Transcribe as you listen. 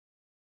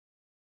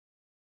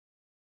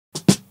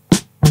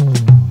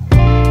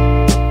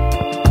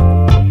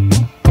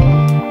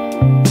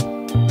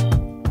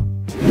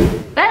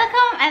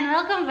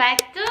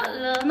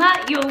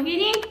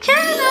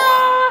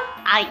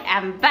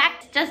am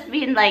back. It's just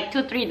been like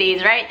 2-3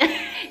 days, right?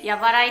 Yeah,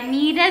 but I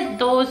needed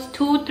those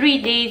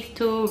 2-3 days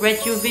to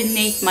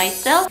rejuvenate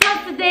myself.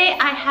 So today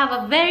I have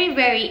a very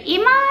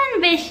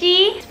Iman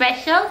Beshi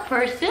special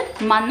person,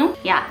 Manu.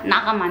 Yeah,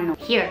 Naga Manu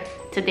here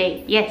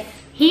today. Yes.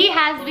 He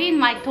has been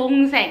my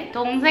동생.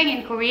 동생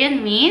in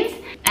Korean means,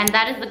 and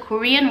that is the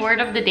Korean word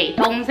of the day.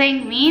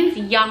 동생 means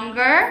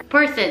younger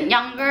person.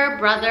 Younger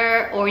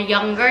brother or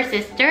younger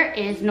sister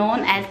is known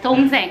as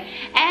동생.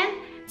 And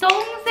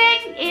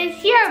동생 is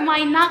here,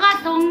 my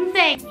Naga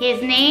동생.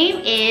 His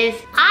name is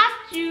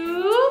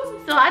Atsu.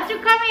 So Atsu,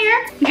 come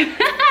here.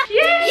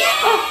 Yay!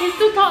 Oh, he's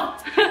too tall.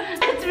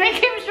 Let's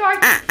make him short.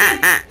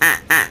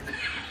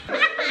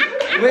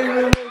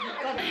 Wait.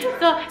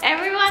 So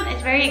everyone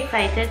is very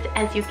excited,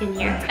 as you can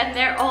hear, and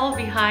they're all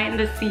behind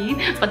the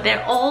scene, but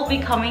they'll all be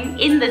coming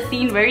in the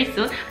scene very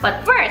soon.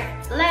 But first,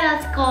 let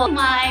us call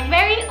my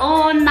very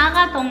own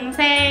Naga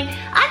동생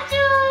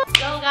Atsu.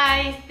 So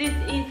guys, this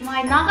is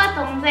my Naga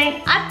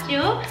동생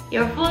Atsu.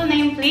 Your full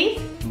name, please?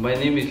 My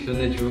name is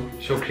Lunachu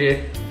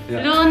Shokre.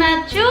 Yeah.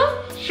 Lunachu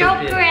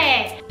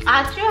Shokre.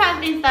 Atsu has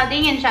been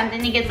studying in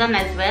Shantiniketan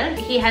as well.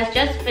 He has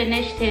just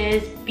finished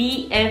his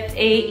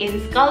BFA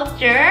in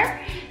sculpture.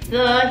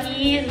 So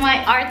he is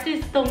my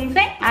artist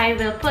동생. I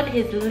will put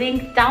his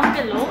link down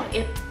below.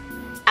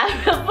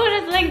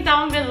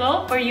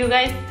 For you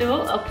guys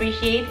to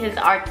appreciate his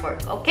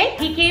artwork, okay?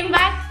 He came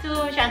back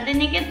to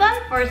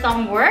Shantiniketan for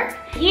some work.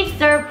 He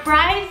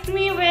surprised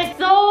me with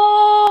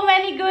so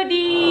many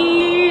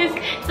goodies.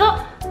 So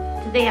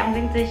today I'm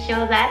going to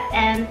show that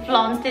and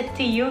flaunt it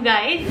to you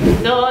guys.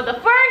 So the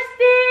first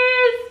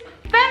is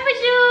bamboo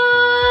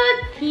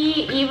shoot.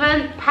 He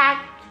even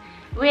packed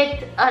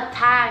with a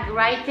tag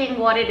writing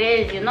what it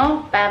is, you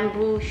know,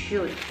 bamboo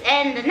shoots.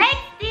 And the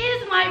next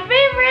is my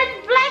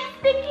favorite, black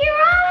sticky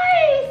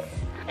rice.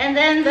 And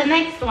then the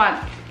next one,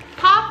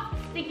 puff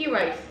sticky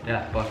rice.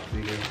 Yeah, puff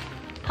sticky rice.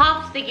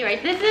 Puff sticky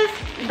rice. This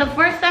is the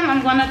first time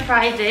I'm gonna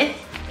try this,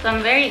 so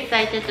I'm very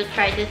excited to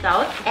try this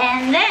out.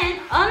 And then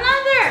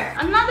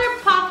another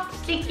puff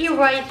sticky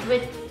rice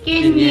with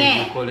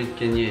kenye. We call it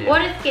kenye.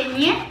 What is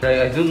kenye?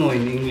 I don't know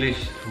in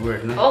English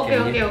word. No?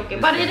 Okay.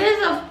 But it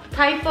is a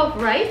type of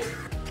rice.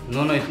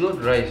 No, it's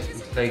not rice.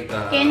 It's like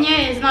Kenya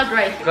is not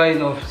rice.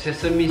 Kind of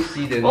sesame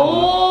seed. And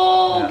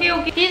oh,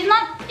 okay. He's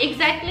not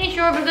exactly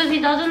sure because he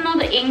doesn't know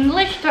the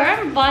English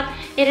term, but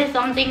it is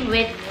something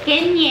with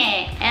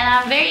Kenya, and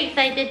I'm very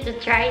excited to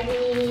try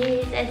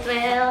this as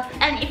well.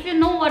 And if you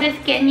know what is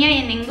Kenya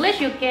in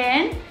English, you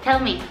can tell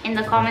me in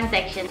the comment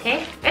section,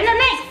 okay? And the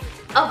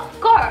next, of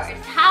course,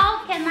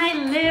 how can I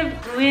live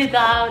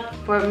without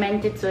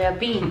fermented soya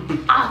bean?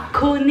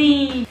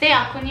 Akuni. Say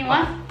akuni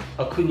once.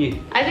 Akuni.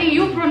 I think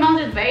you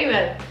pronounce it very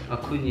well.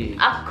 Akuni.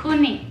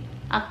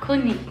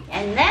 Akuni.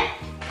 And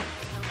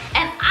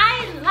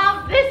I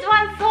love this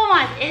one so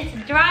much. It's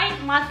dried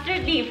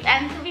mustard leaf.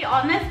 And to be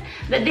honest,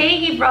 the day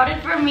he brought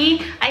it for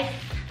me, I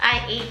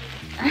ate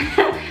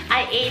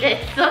I ate it,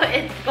 so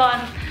it's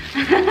gone.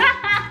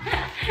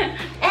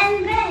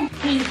 And then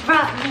he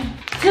brought me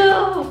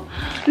to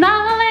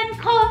Nagaland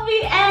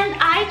coffee, and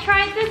I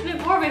tried this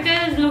before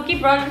because Luki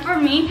brought it for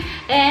me,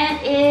 and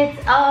it's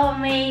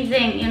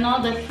amazing. You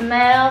know, the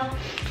smell.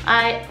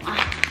 I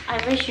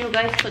wish you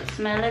guys could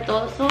smell it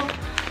also.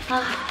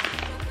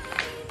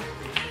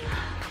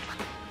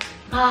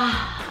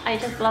 I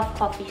just love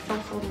coffee so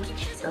much.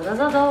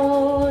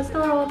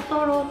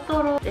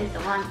 This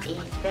one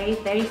is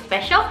very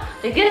special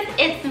because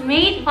it's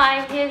made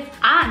by his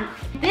aunt.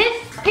 This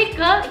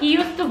pickle he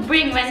used to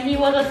bring when he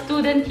was a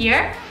student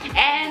here,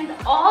 and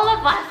all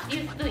of us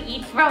used to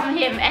eat from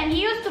him, and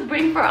he used to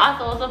bring for us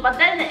also, but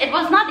then it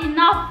was not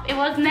enough. It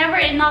was never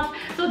enough.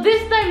 So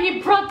this time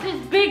he brought this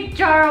big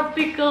jar of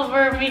pickle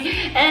for me,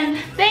 and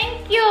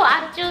thank you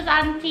Atsu's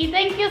auntie,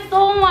 thank you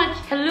so much.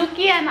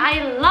 Luki and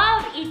I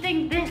love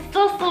eating this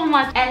so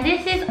much. And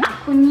this is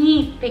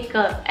akuni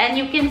pickle, and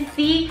you can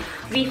see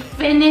we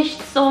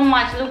finished so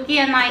much. Luki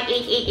and I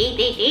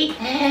ate.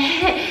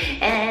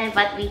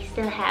 But we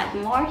still have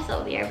more,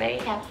 so we are very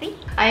happy.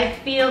 I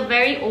feel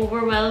very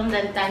overwhelmed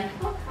and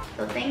thankful.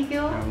 So thank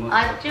you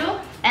Atsu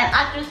and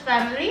Atsu's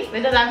family,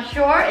 because I'm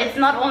sure it's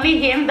not only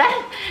him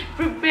that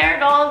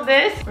prepared all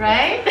this,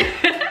 right?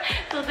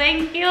 So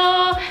thank you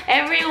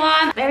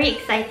everyone. Very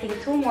exciting.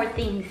 2 more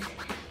things.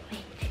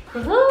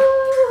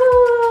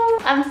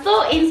 I'm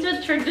so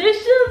into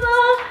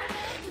traditional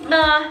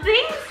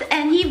things,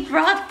 and he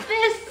brought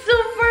this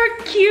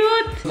super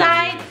cute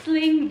side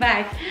sling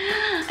bag,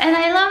 and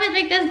I love it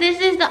because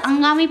this is the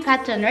Angami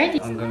pattern, right?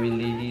 Angami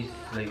ladies,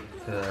 like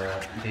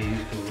they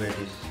used to wear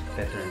this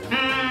pattern.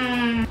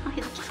 Oh,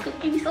 it's just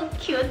looking so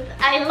cute.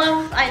 I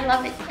love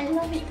it. I'm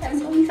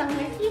going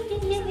somewhere.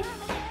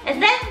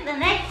 And then the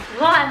next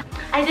one,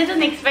 I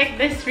didn't expect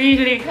this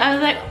really. I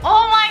was like,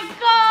 oh my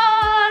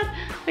god.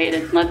 Wait,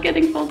 it's not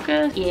getting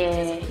focused.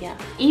 Yeah.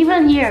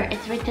 Even here,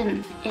 it's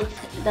written. It's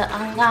the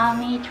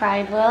Angami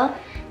tribal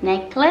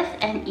necklace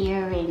and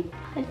earring.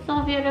 It's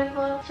so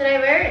beautiful. Should I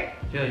wear it?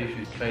 Yeah, you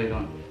should try it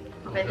on.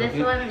 Okay, this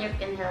one you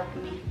can help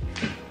me.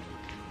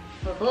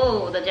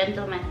 Oh, the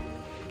gentleman.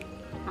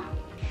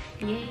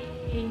 Yay.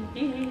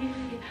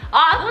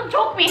 Ah, don't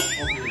choke me.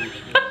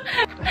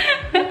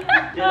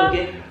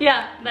 Okay.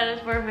 Yeah, that is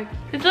perfect.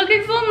 It's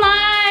looking so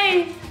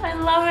nice. I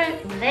love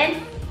it. And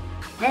then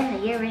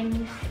the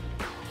earrings.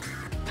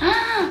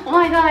 Oh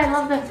my god, I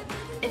love them.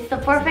 It's the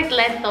perfect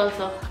length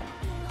also.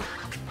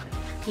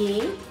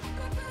 Okay.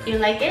 You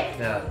like it?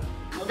 Yeah.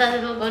 Does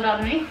it look good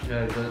on me?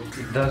 Yeah,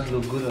 it does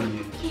look good on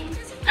you.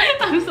 Yes.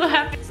 I'm so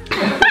happy.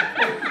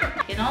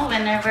 You know,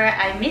 whenever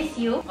I miss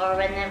you or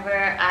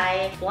whenever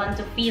I want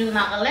to feel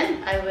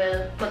Nagaland, I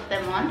will put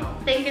them on.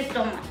 Thank you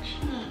so much.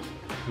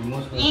 You're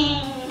most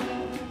welcome.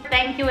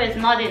 Thank you is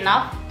not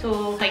enough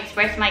to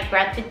express my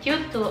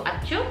gratitude to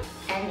Atsu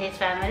and his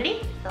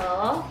family.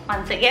 So,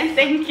 once again,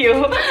 thank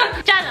you.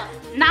 Chalo,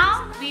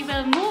 now we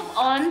will move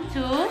on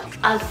to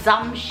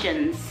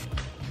assumptions.